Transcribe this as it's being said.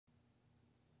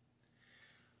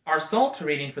Our Psalter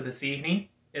reading for this evening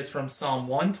is from Psalm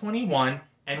 121,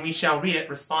 and we shall read it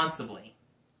responsibly.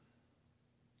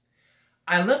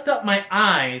 I lift up my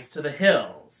eyes to the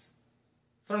hills.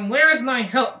 From where is my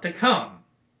help to come?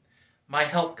 My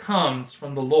help comes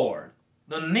from the Lord,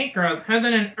 the maker of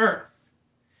heaven and earth.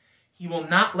 He will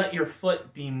not let your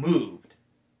foot be moved,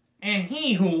 and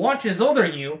he who watches over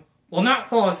you will not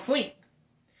fall asleep.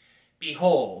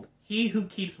 Behold, he who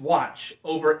keeps watch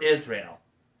over Israel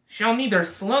shall neither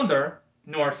slumber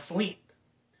nor sleep.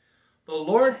 The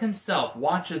Lord himself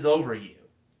watches over you.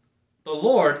 The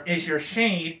Lord is your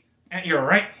shade at your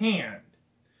right hand,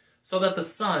 so that the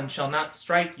sun shall not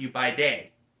strike you by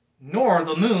day, nor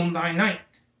the moon by night.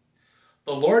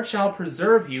 The Lord shall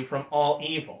preserve you from all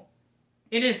evil.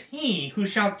 It is he who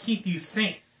shall keep you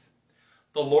safe.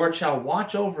 The Lord shall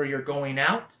watch over your going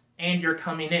out and your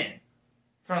coming in,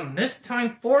 from this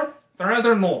time forth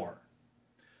forevermore.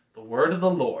 The word of the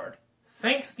Lord.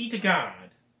 Thanks be to God.